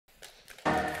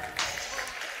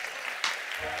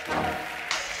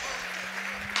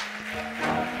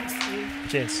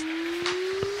Cheers.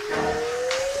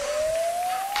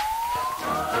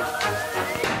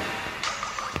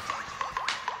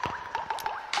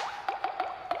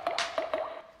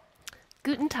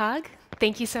 Guten Tag.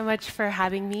 Thank you so much for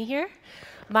having me here.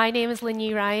 My name is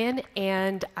LinYee Ryan,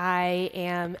 and I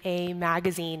am a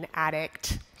magazine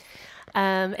addict.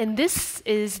 And this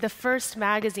is the first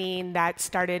magazine that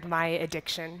started my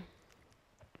addiction.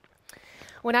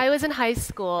 When I was in high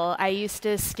school, I used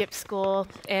to skip school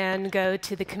and go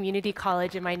to the community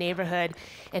college in my neighborhood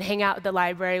and hang out at the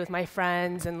library with my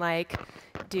friends and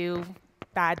do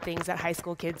bad things that high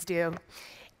school kids do.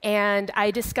 And I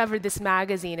discovered this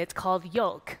magazine. It's called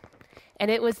Yolk.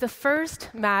 And it was the first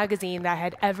magazine that I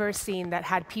had ever seen that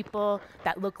had people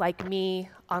that looked like me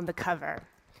on the cover.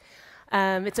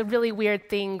 It's a really weird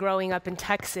thing growing up in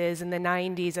Texas in the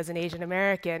 90s as an Asian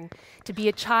American to be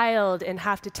a child and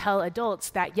have to tell adults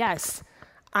that, yes,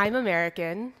 I'm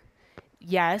American,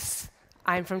 yes,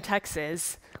 I'm from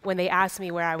Texas, when they asked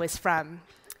me where I was from.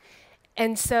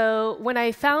 And so when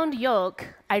I found Yolk,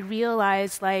 I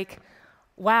realized,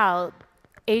 wow,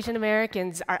 Asian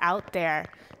Americans are out there.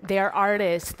 They're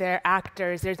artists, they're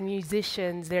actors, there's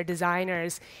musicians, they're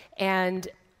designers, and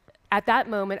at that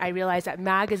moment, I realized that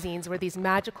magazines were these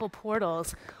magical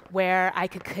portals where I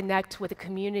could connect with a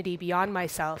community beyond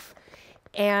myself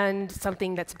and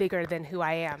something that's bigger than who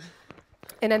I am.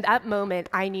 And at that moment,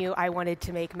 I knew I wanted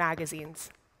to make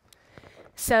magazines.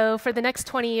 So for the next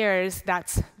 20 years,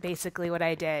 that's basically what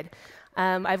I did.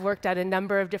 I've worked at a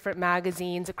number of different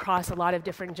magazines across a lot of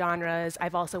different genres.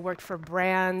 I've also worked for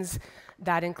brands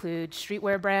that include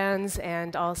streetwear brands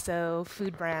and also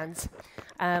food brands.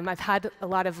 I've had a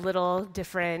lot of little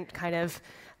different kind of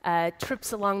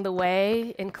trips along the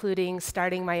way, including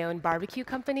starting my own barbecue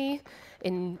company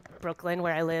in Brooklyn,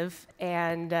 where I live.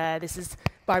 And this is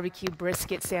barbecue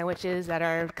brisket sandwiches that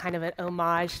are kind of an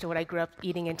homage to what I grew up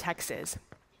eating in Texas.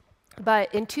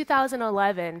 But in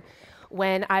 2011,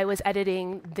 when I was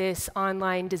editing this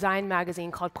online design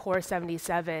magazine called Core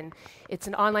 77, it's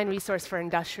an online resource for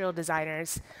industrial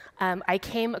designers, I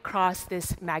came across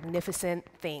this magnificent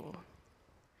thing.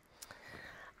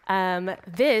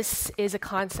 This is a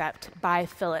concept by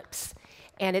Philips,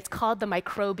 and it's called the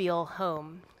microbial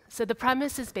home. So the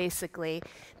premise is basically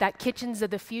that kitchens of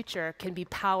the future can be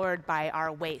powered by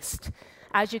our waste.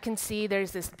 As you can see,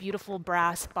 there's this beautiful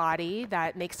brass body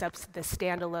that makes up the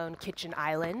standalone kitchen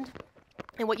island.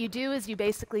 And what you do is you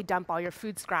basically dump all your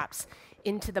food scraps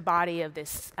into the body of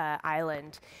this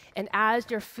island. And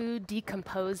as your food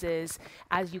decomposes,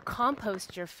 as you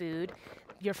compost your food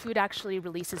actually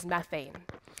releases methane.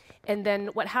 And then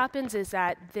what happens is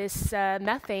that this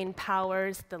methane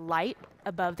powers the light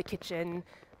above the kitchen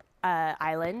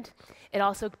island. It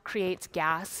also creates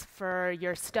gas for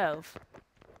your stove.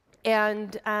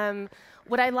 And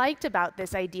what I liked about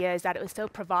this idea is that it was so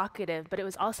provocative, but it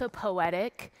was also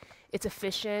poetic, it's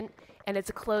efficient, and it's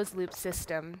a closed-loop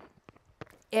system.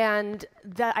 And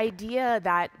the idea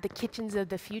that the kitchens of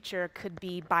the future could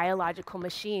be biological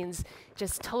machines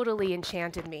just totally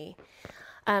enchanted me.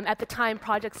 At the time,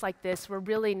 projects like this were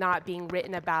really not being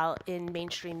written about in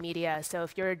mainstream media. So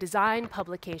if you're a design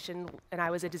publication, and I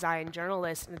was a design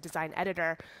journalist and a design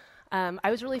editor, I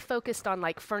was really focused on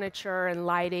furniture and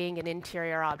lighting and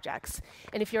interior objects.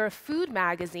 And if you're a food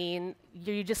magazine,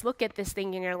 you just look at this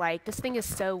thing and you're like, this thing is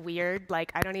so weird,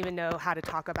 I don't even know how to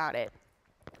talk about it.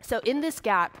 So in this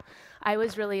gap, I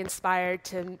was really inspired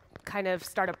to kind of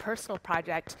start a personal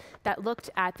project that looked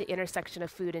at the intersection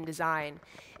of food and design.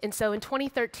 And so in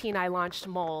 2013, I launched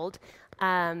Mold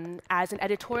as an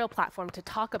editorial platform to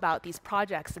talk about these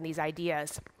projects and these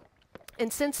ideas.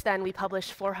 And since then, we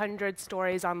published 400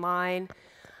 stories online.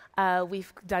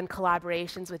 We've done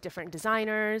collaborations with different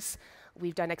designers.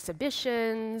 We've done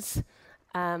exhibitions,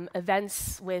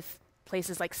 events with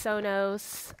places like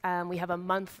Sonos. We have a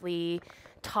monthly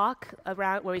talk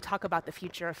around where we talk about the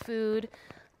future of food.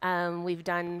 We've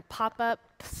done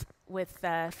pop-ups with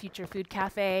Future Food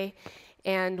Cafe.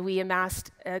 And we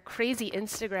amassed a crazy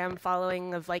Instagram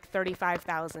following of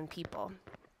 35,000 people.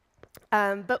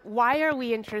 But why are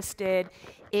we interested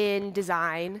in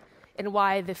design and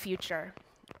why the future?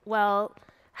 Well,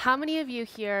 how many of you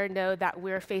here know that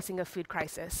we're facing a food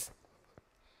crisis?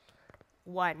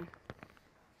 One.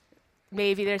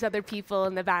 Maybe there's other people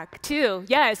in the back. Two.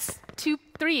 Yes, two,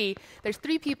 three. There's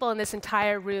 3 people in this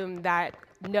entire room that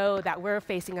know that we're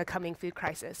facing a coming food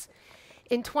crisis.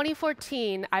 In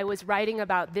 2014, I was writing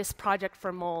about this project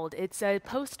for Mold. It's a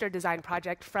poster design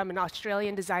project from an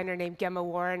Australian designer named Gemma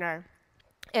Warner.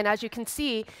 And as you can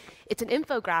see, it's an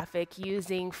infographic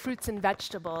using fruits and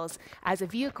vegetables as a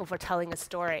vehicle for telling a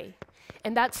story.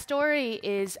 And that story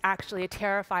is actually a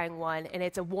terrifying one, and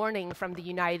it's a warning from the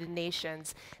United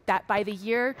Nations that by the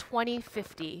year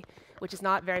 2050, which is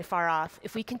not very far off,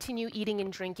 if we continue eating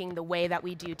and drinking the way that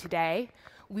we do today,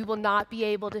 we will not be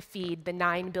able to feed the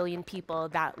 9 billion people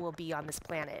that will be on this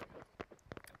planet.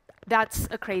 That's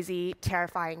a crazy,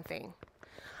 terrifying thing.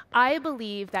 I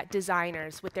believe that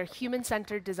designers, with their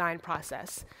human-centered design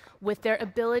process, with their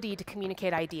ability to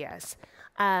communicate ideas,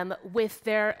 with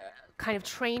their kind of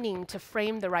training to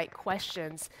frame the right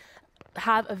questions,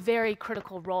 have a very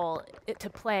critical role to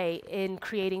play in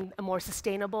creating a more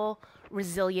sustainable,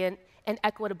 resilient, and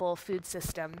equitable food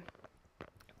system.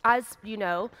 As you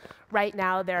know, right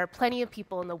now there are plenty of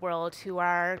people in the world who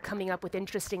are coming up with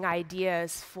interesting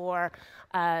ideas for,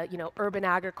 urban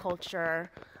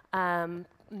agriculture.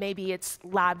 Maybe it's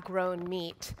lab-grown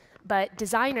meat. But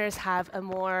designers have a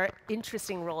more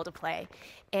interesting role to play.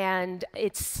 And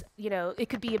it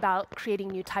could be about creating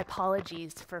new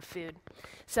typologies for food.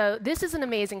 So this is an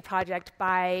amazing project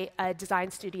by a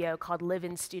design studio called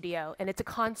Live-In Studio, and it's a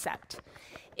concept.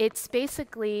 It's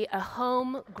basically a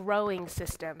home growing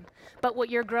system, but what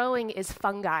you're growing is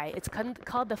fungi. It's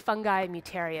called the fungi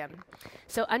mutarium.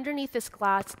 So underneath this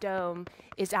glass dome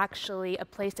is actually a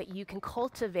place that you can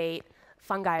cultivate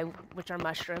fungi, which are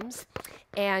mushrooms,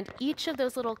 and each of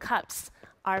those little cups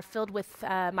are filled with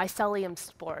mycelium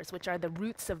spores, which are the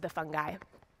roots of the fungi.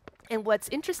 And what's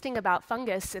interesting about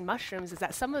fungus and mushrooms is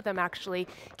that some of them actually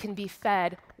can be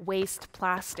fed waste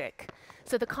plastic.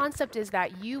 So the concept is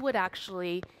that you would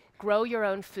actually grow your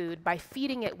own food by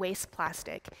feeding it waste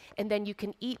plastic, and then you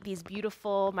can eat these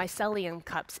beautiful mycelium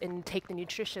cups and take the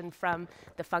nutrition from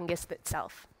the fungus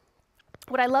itself.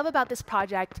 What I love about this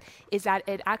project is that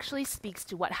it actually speaks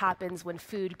to what happens when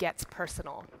food gets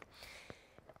personal.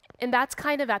 And that's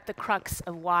kind of at the crux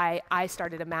of why I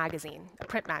started a magazine, a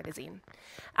print magazine.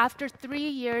 After 3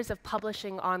 years of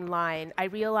publishing online, I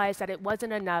realized that it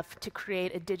wasn't enough to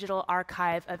create a digital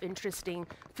archive of interesting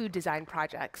food design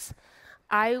projects.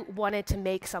 I wanted to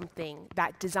make something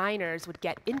that designers would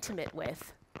get intimate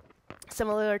with.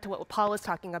 Similar to what Paul was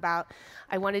talking about,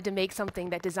 I wanted to make something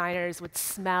that designers would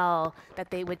smell,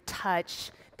 that they would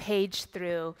touch, page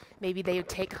through. Maybe they would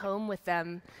take home with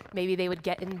them. Maybe they would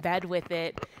get in bed with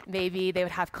it. Maybe they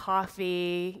would have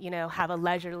coffee, have a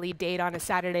leisurely date on a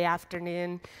Saturday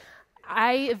afternoon.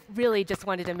 I really just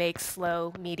wanted to make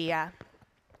slow media.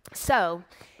 So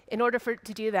in order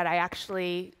to do that, I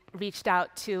actually reached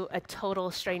out to a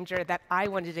total stranger that I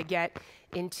wanted to get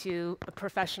into a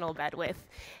professional bed with.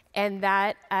 And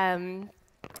that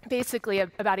basically,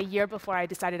 about a year before I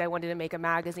decided I wanted to make a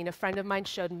magazine, a friend of mine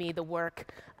showed me the work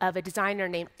of a designer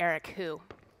named Eric Hu.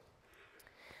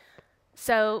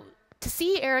 So to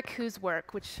see Eric Hu's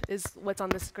work, which is what's on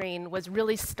the screen, was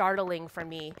really startling for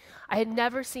me. I had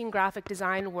never seen graphic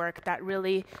design work that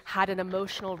really had an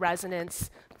emotional resonance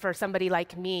for somebody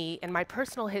like me in my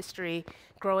personal history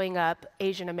growing up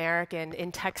Asian American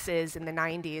in Texas in the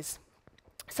 90s.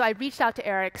 So I reached out to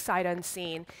Eric sight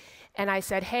unseen, and I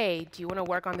said, hey, do you want to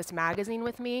work on this magazine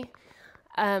with me?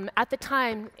 At the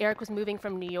time, Eric was moving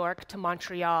from New York to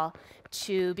Montreal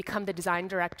to become the design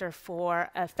director for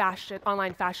a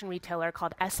online fashion retailer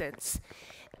called Essence.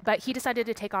 But he decided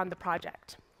to take on the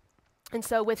project. And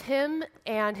so with him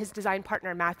and his design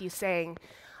partner, Matthew Sang,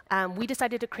 we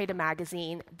decided to create a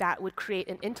magazine that would create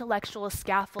an intellectual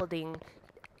scaffolding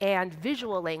and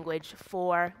visual language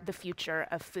for the future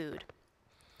of food.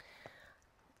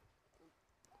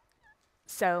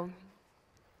 So,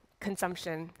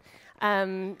 consumption.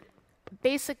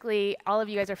 Basically, all of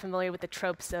you guys are familiar with the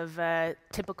tropes of a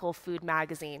typical food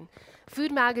magazine.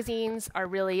 Food magazines are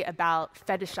really about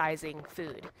fetishizing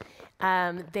food.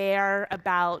 They're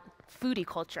about foodie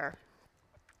culture.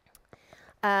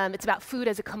 It's about food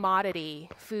as a commodity,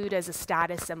 food as a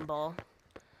status symbol.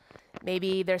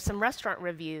 Maybe there's some restaurant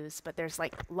reviews, but there's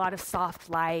like a lot of soft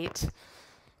light.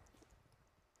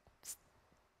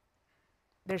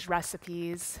 There's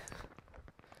recipes.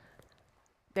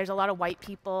 There's a lot of white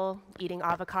people eating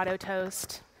avocado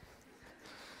toast.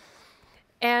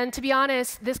 And to be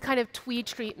honest, this kind of tweed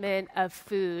treatment of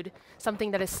food,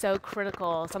 something that is so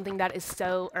critical, something that is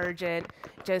so urgent,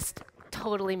 just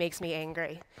totally makes me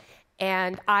angry.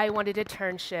 And I wanted to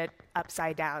turn shit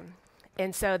upside down.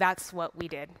 And so that's what we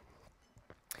did.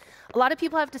 A lot of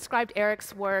people have described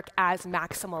Eric's work as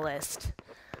maximalist.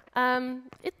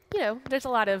 There's a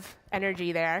lot of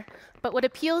energy there. But what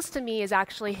appeals to me is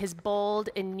actually his bold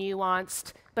and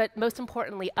nuanced, but most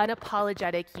importantly,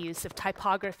 unapologetic use of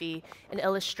typography and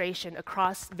illustration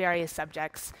across various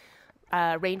subjects.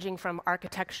 ranging from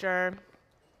architecture,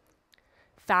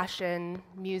 fashion,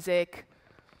 music,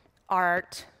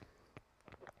 art,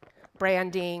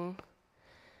 branding.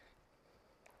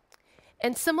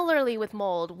 And similarly with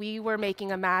mold, we were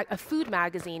making a food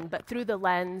magazine, but through the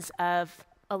lens of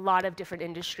a lot of different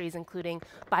industries, including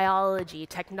biology,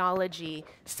 technology,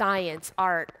 science,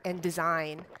 art, and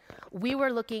design. We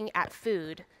were looking at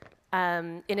food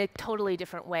in a totally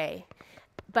different way.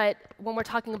 But when we're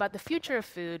talking about the future of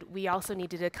food, we also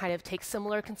needed to kind of take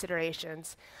similar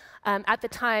considerations. At the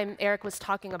time, Eric was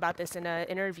talking about this in an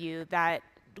interview, that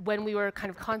when we were kind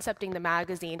of concepting the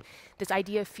magazine, this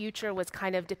idea of future was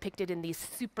kind of depicted in these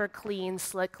super clean,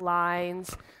 slick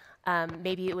lines.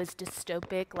 Maybe it was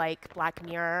dystopic, like Black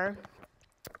Mirror.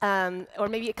 Or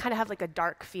maybe it kind of had like a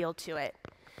dark feel to it.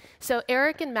 So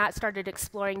Eric and Matt started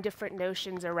exploring different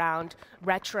notions around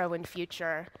retro and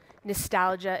future,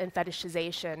 nostalgia and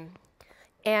fetishization.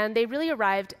 And they really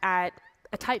arrived at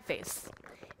a typeface.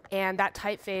 And that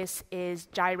typeface is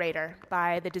Gyrator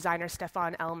by the designer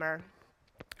Stefan Elmer.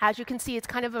 As you can see, it's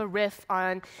kind of a riff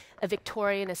on a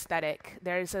Victorian aesthetic.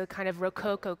 There's a kind of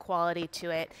Rococo quality to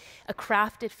it, a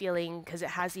crafted feeling because it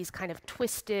has these kind of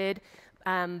twisted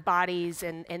bodies,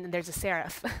 and there's a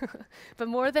serif. But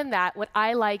more than that, what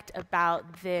I liked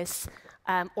about this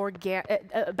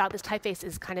typeface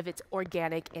is kind of its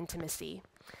organic intimacy.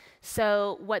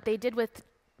 So what they did with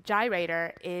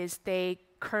Gyrator is they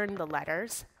kerned the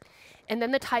letters, and then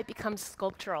the type becomes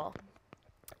sculptural.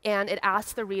 And it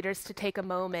asks the readers to take a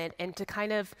moment and to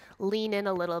kind of lean in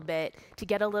a little bit, to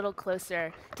get a little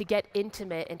closer, to get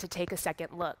intimate, and to take a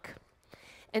second look.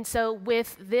 And so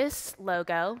with this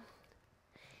logo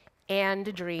and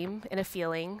a dream and a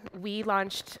feeling, we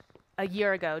launched a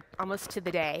year ago, almost to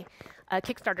the day, a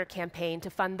Kickstarter campaign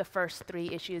to fund the first 3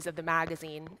 issues of the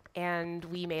magazine, and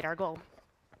we made our goal.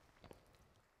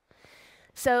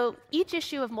 So each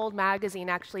issue of Mold Magazine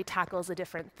actually tackles a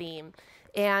different theme.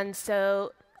 And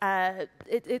so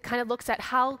it kind of looks at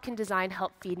how can design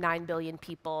help feed 9 billion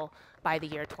people by the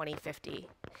year 2050.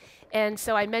 And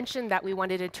so I mentioned that we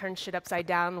wanted to turn shit upside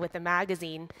down with the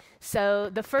magazine.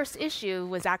 So the first issue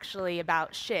was actually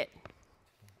about shit.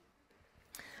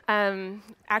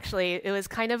 Actually, it was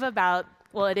kind of about,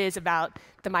 well, it is about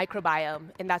the microbiome,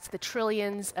 and that's the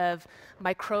trillions of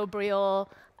microbial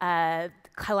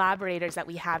collaborators that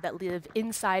we have that live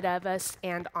inside of us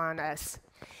and on us.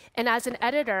 And as an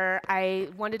editor, I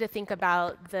wanted to think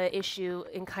about the issue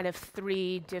in kind of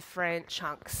 3 different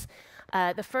chunks.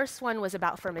 The first one was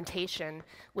about fermentation,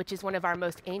 which is one of our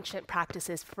most ancient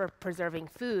practices for preserving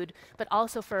food, but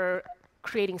also for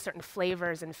creating certain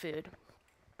flavors in food.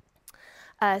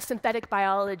 Synthetic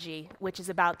biology, which is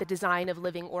about the design of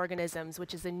living organisms,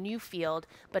 which is a new field,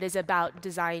 but is about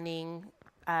designing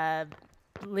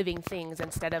living things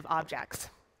instead of objects.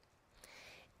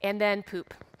 And then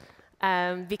poop.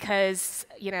 Because,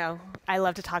 you know, I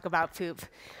love to talk about poop.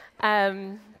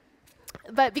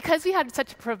 But because we had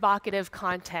such provocative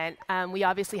content, we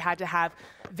obviously had to have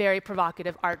very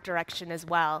provocative art direction as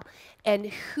well. And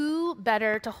who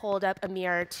better to hold up a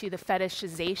mirror to the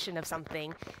fetishization of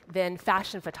something than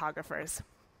fashion photographers?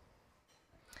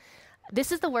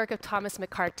 This is the work of Thomas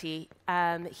McCarthy.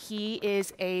 He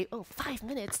is a, 5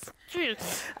 minutes.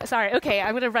 Sorry, okay,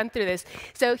 I'm gonna run through this.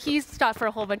 So he's stopped for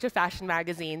a whole bunch of fashion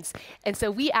magazines. And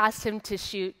so we asked him to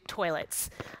shoot toilets.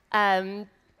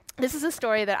 This is a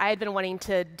story that I had been wanting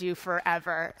to do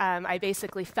forever. I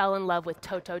basically fell in love with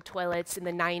Toto toilets in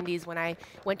the 90s when I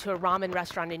went to a ramen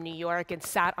restaurant in New York and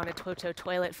sat on a Toto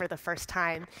toilet for the first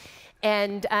time.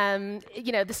 And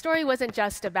you know, the story wasn't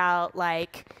just about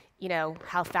like, you know,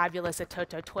 how fabulous a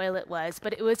Toto toilet was,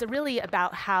 but it was really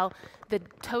about how the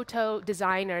Toto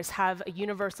designers have a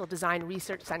universal design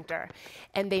research center,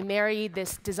 and they marry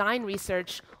this design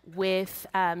research with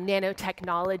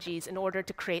nanotechnologies in order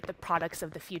to create the products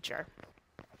of the future.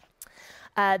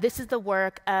 This is the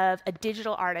work of a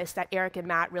digital artist that Eric and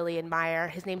Matt really admire.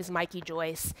 His name is Mikey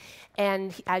Joyce.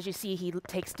 And as you see, he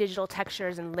takes digital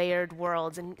textures and layered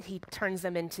worlds, and he turns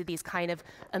them into these kind of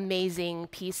amazing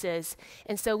pieces.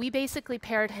 And so we basically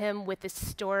paired him with this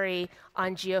story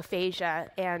on geophagia,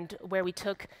 and where we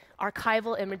took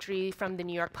archival imagery from the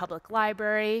New York Public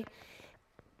Library,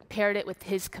 paired it with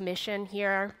his commission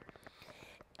here,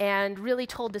 and really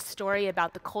told the story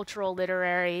about the cultural,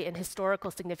 literary, and historical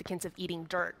significance of eating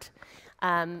dirt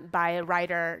by a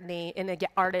writer and an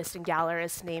artist and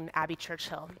gallerist named Abby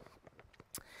Churchill.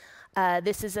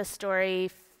 This is a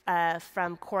story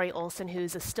from Corey Olson,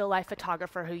 who's a still life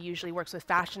photographer who usually works with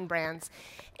fashion brands.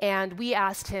 And we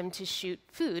asked him to shoot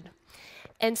food.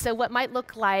 And so what might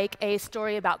look like a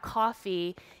story about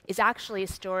coffee is actually a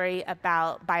story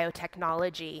about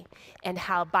biotechnology and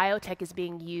how biotech is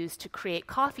being used to create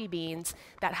coffee beans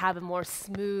that have a more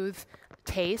smooth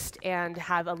taste and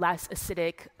have a less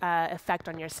acidic effect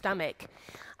on your stomach.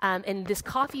 And this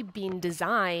coffee bean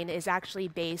design is actually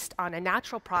based on a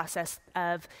natural process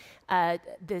of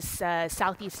this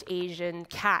Southeast Asian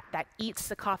cat that eats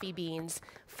the coffee beans,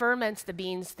 ferments the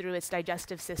beans through its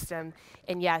digestive system,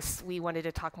 and yes, we wanted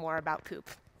to talk more about poop.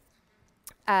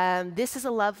 This is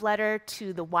a love letter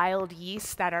to the wild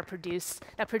yeasts that produce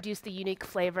the unique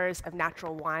flavors of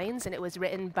natural wines, and it was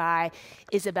written by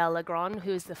Isabelle Legrand,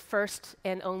 who is the first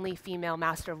and only female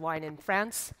master of wine in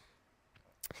France.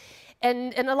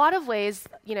 And in a lot of ways,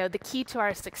 the key to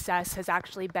our success has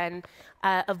actually been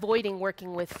avoiding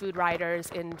working with food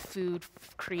writers and food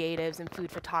creatives and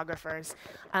food photographers.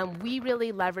 We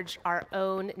really leveraged our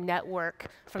own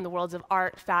network from the worlds of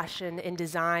art, fashion, and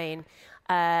design.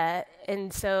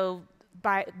 And so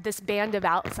by this band of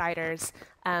outsiders,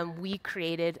 we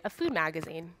created a food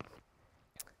magazine.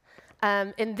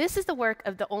 And this is the work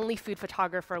of the only food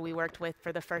photographer we worked with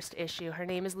for the first issue. Her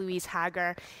name is Louise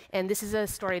Hager, and this is a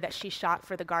story that she shot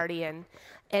for The Guardian.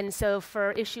 And so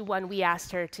for issue 1, we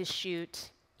asked her to shoot,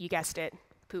 you guessed it,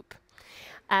 poop.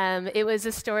 It was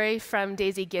a story from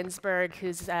Daisy Ginsburg,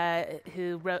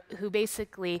 who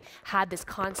basically had this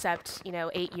concept,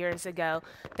 8 years ago,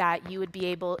 that you would be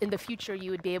able, in the future, you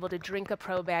would be able to drink a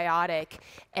probiotic,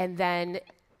 and then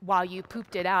while you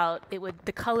pooped it out,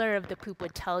 the color of the poop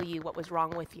would tell you what was wrong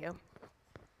with you.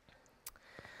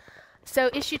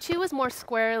 So issue 2 was more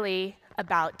squarely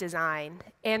about design,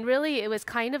 and really it was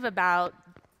kind of about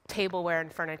tableware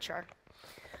and furniture.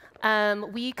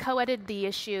 We co-edited the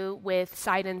issue with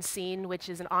Sight Unseen, which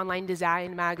is an online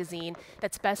design magazine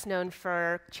that's best known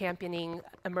for championing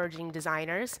emerging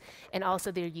designers and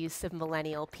also their use of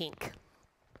millennial pink.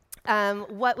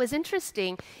 What was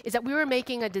interesting is that we were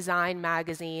making a design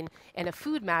magazine and a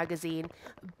food magazine,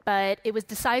 but it was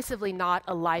decisively not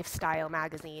a lifestyle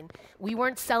magazine. We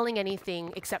weren't selling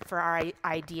anything except for our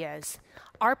ideas.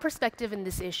 Our perspective in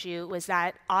this issue was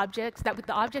that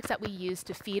the objects that we use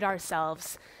to feed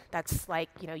ourselves, that's like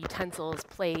utensils,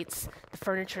 plates, the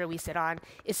furniture we sit on,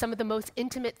 is some of the most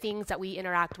intimate things that we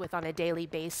interact with on a daily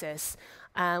basis.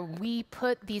 We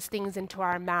put these things into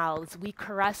our mouths. We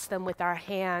caress them with our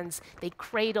hands. They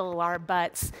cradle our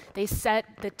butts. They set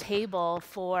the table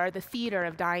for the theater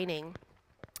of dining.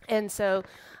 And so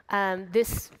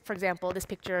this, for example, this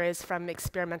picture is from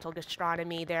Experimental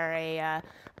Gastronomy. They're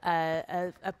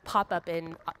a pop-up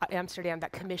in Amsterdam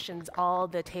that commissions all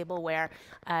the tableware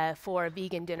for a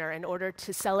vegan dinner in order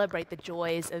to celebrate the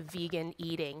joys of vegan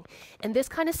eating. And this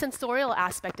kind of sensorial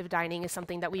aspect of dining is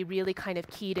something that we really kind of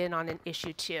keyed in on in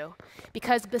issue 2.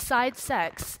 Because besides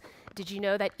sex, did you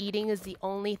know that eating is the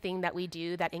only thing that we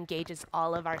do that engages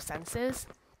all of our senses?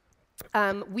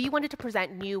 We wanted to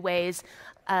present new ways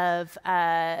of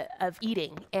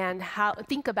eating and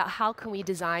think about how can we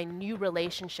design new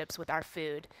relationships with our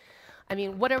food. I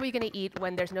mean, what are we going to eat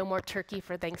when there's no more turkey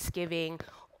for Thanksgiving,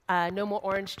 no more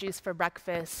orange juice for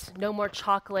breakfast, no more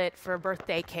chocolate for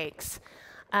birthday cakes?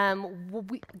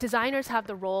 Designers have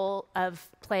the role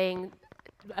of playing.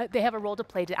 They have a role to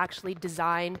play to actually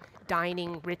design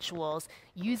dining rituals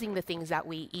using the things that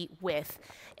we eat with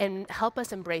and help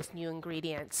us embrace new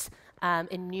ingredients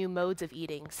and new modes of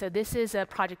eating. So this is a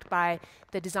project by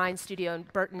the design studio in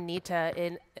Burton Nita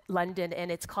in London,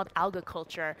 and it's called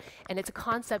algaculture. And it's a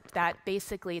concept that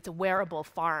basically it's a wearable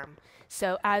farm.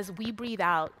 So as we breathe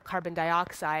out carbon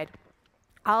dioxide,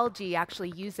 algae actually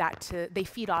use that they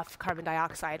feed off carbon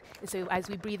dioxide. And so as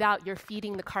we breathe out, you're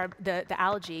feeding the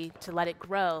algae to let it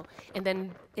grow. And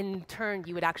then in turn,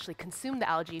 you would actually consume the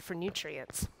algae for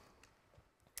nutrients.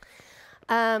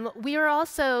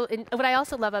 What I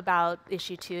also love about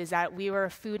issue 2 is that we were a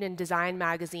food and design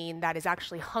magazine that is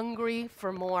actually hungry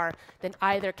for more than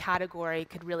either category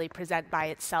could really present by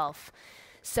itself.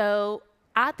 So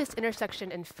at this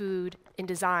intersection in food and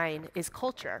design is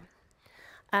culture.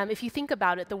 If you think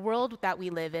about it, the world that we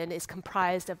live in is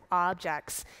comprised of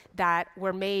objects that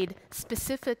were made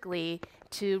specifically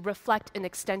to reflect an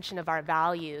extension of our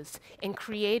values and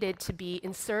created to be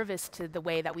in service to the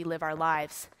way that we live our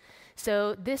lives.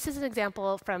 So this is an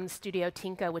example from Studio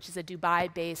Tinka, which is a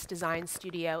Dubai-based design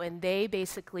studio, and they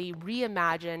basically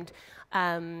reimagined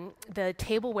the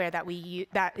tableware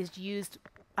that is used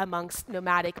amongst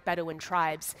nomadic Bedouin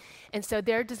tribes. And so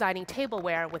they're designing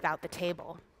tableware without the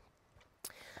table.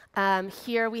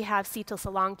 Here we have Seetal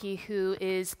Solanki, who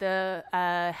is the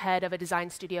head of a design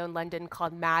studio in London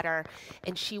called Matter,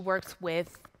 and she works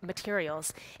with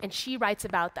materials. And she writes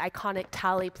about the iconic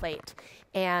tally plate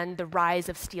and the rise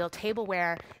of steel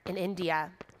tableware in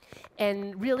India,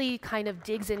 and really kind of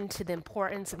digs into the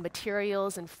importance of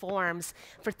materials and forms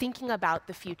for thinking about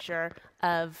the future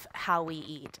of how we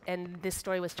eat. And this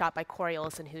story was shot by Corey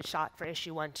Olsen, who shot for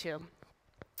issue 1 too.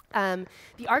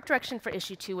 The art direction for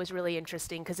issue 2 was really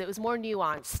interesting because it was more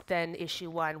nuanced than issue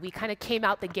 1. We kind of came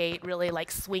out the gate really like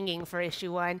swinging for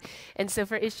issue 1, and so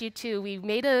for issue 2, we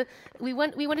wanted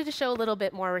to show a little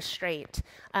bit more restraint.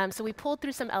 So we pulled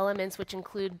through some elements which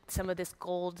include some of this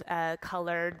gold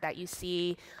colored that you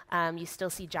see. You still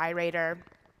see gyrator.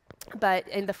 But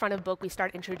in the front of book, we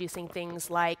start introducing things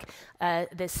like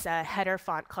this header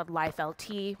font called Life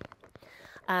LT.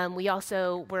 We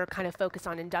also were kind of focused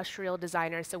on industrial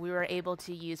designers, so we were able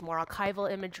to use more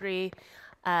archival imagery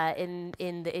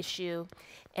in the issue,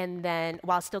 and then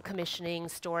while still commissioning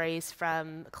stories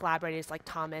from collaborators like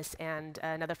Thomas and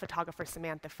another photographer,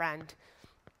 Samantha Friend.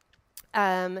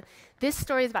 This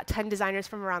story is about 10 designers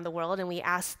from around the world, and we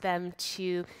asked them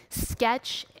to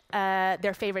sketch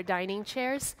their favorite dining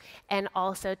chairs and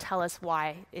also tell us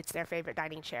why it's their favorite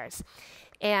dining chairs.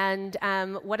 And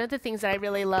one of the things that I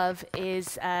really love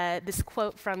is this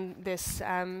quote from this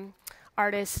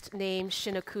artist named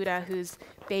Shinokuda, who's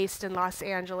based in Los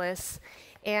Angeles.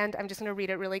 And I'm just going to read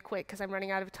it really quick because I'm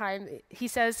running out of time. He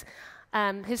says,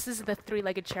 this is the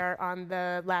three-legged chair on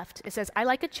the left. It says, "I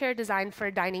like a chair designed for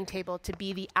a dining table to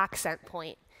be the accent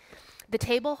point. The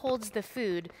table holds the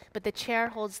food, but the chair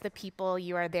holds the people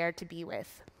you are there to be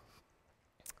with."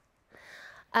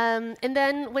 And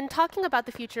then when talking about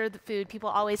the future of the food, people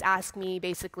always ask me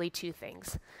basically two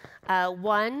things.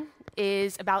 One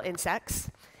is about insects,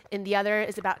 and the other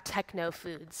is about techno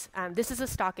foods. This is a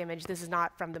stock image. This is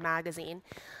not from the magazine.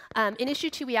 In issue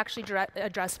 2, we actually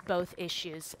address both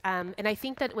issues. And I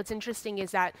think that what's interesting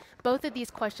is that both of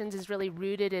these questions is really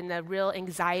rooted in a real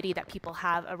anxiety that people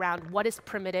have around what is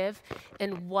primitive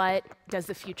and what does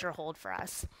the future hold for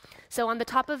us. So on the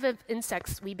top of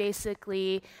insects, we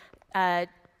basically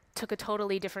took a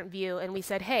totally different view, and we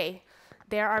said, hey,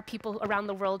 there are people around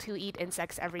the world who eat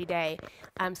insects every day.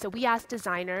 So we asked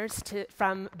designers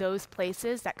from those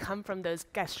places that come from those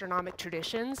gastronomic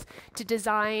traditions to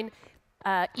design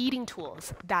eating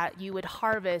tools that you would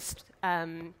harvest,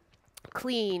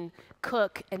 clean,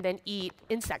 cook, and then eat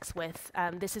insects with.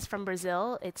 This is from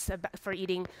Brazil. It's for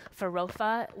eating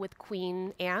farofa with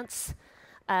queen ants.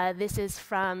 This is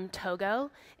from Togo,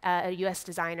 a US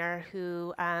designer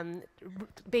who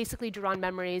basically drew on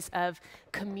memories of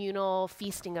communal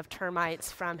feasting of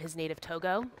termites from his native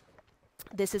Togo.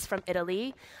 This is from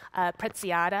Italy,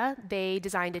 Preziata. They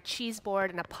designed a cheese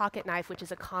board and a pocket knife, which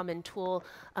is a common tool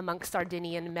amongst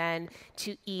Sardinian men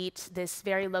to eat this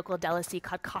very local delicacy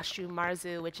called cashew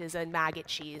marzu, which is a maggot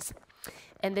cheese.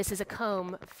 And this is a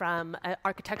comb from an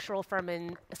architectural firm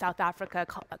in South Africa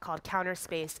called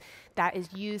Counterspace that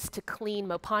is used to clean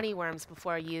mopani worms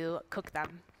before you cook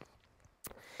them.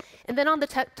 And then on the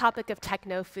topic of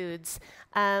techno foods,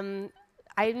 I'm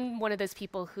one of those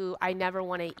people who I never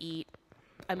want to eat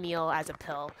a meal as a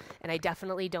pill, and I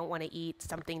definitely don't want to eat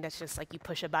something that's just like you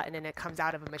push a button and it comes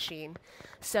out of a machine.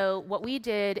 So what we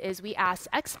did is we asked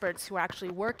experts who are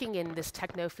actually working in this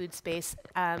techno food space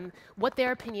what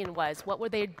their opinion was, what were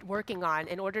they working on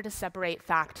in order to separate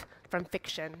fact from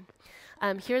fiction.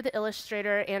 Here the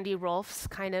illustrator, Andy Rolfs,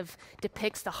 kind of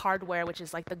depicts the hardware, which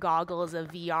is like the goggles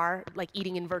of VR, like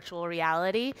eating in virtual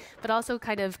reality, but also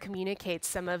kind of communicates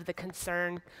some of the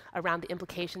concern around the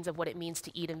implications of what it means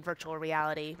to eat in virtual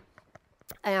reality.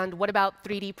 And what about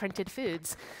 3D printed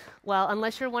foods? Well,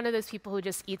 unless you're one of those people who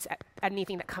just eats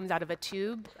anything that comes out of a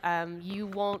tube, you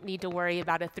won't need to worry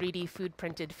about a 3D food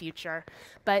printed future.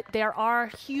 But there are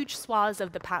huge swaths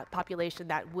of the population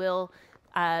that will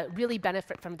really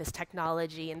benefit from this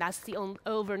technology, and that's the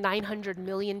over 900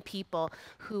 million people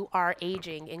who are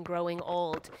aging and growing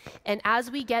old. And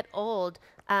as we get old,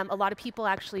 a lot of people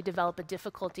actually develop a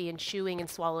difficulty in chewing and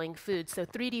swallowing food. So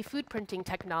 3D food printing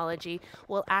technology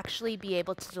will actually be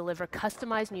able to deliver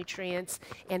customized nutrients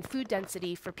and food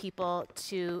density for people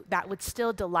that would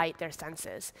still delight their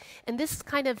senses. And this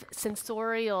kind of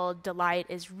sensorial delight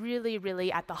is really,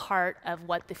 really at the heart of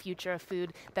what the future of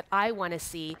food that I want to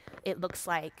see it looks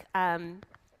like.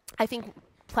 I think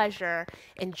pleasure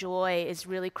and joy is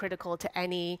really critical to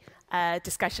any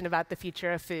discussion about the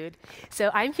future of food.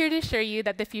 So I'm here to assure you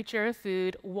that the future of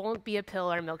food won't be a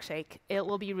pill or milkshake. It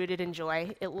will be rooted in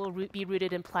joy. It will be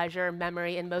rooted in pleasure,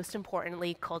 memory, and most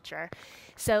importantly, culture.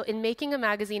 So in making a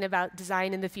magazine about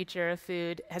design in the future of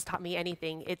food has taught me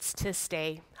anything, it's to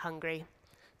stay hungry.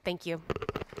 Thank you.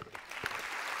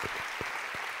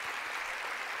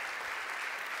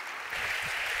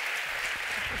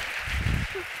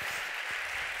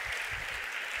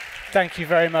 Thank you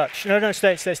very much. No,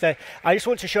 stay. I just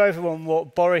want to show everyone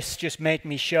what Boris just made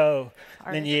me show,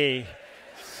 LinYee.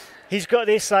 He's got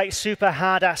this like super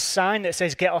hard-ass sign that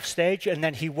says "Get off stage," and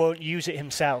then he won't use it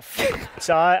himself.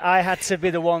 So I had to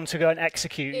be the one to go and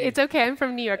execute. It's okay. I'm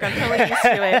from New York. I'm totally used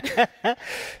to it.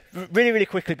 Really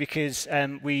quickly, because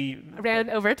we ran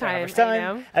over time.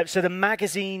 So the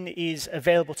magazine is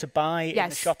available to buy in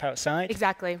the shop outside.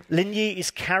 Exactly. LinYee is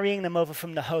carrying them over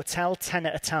from the hotel 10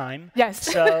 at a time.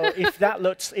 Yes. So if that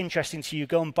looks interesting to you,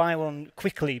 go and buy one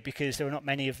quickly, because there are not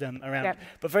many of them around. Yep.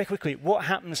 But very quickly, what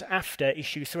happens after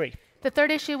issue 3? The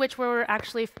third issue, which we're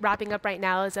actually wrapping up right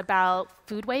now, is about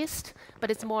food waste,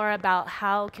 but it's more about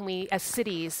how can we, as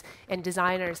cities and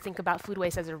designers, think about food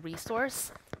waste as a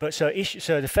resource. But so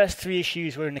the first 3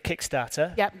 issues were in the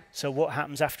Kickstarter. Yep. So what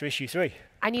happens after issue 3?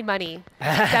 I need money.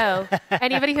 So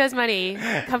anybody who has money,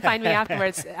 come find me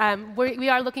afterwards. We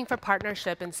are looking for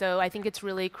partnership, and so I think it's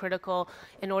really critical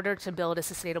in order to build a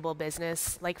sustainable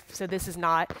business. So this is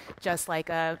not just like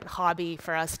a hobby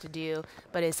for us to do,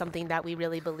 but is something that we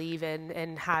really believe in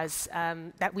and has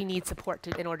that we need support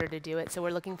in order to do it. So we're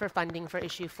looking for funding for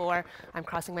issue 4. I'm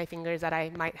crossing my fingers that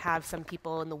I might have some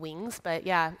people in the wings, but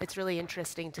yeah, it's really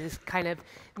interesting to kind of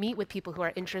meet with people who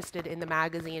are interested in the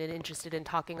magazine and interested in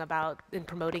talking about and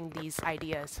promoting these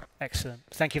ideas. Excellent.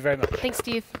 Thank you very much. Thanks,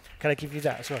 Steve. Can I give you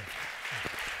that as well?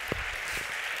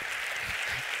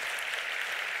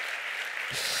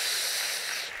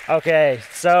 Okay,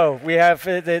 so we have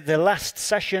the last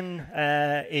session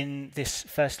in this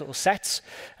first little set.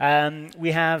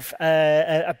 We have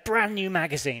a brand new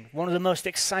magazine. One of the most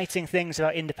exciting things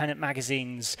about independent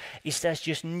magazines is there's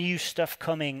just new stuff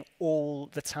coming all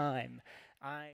the time.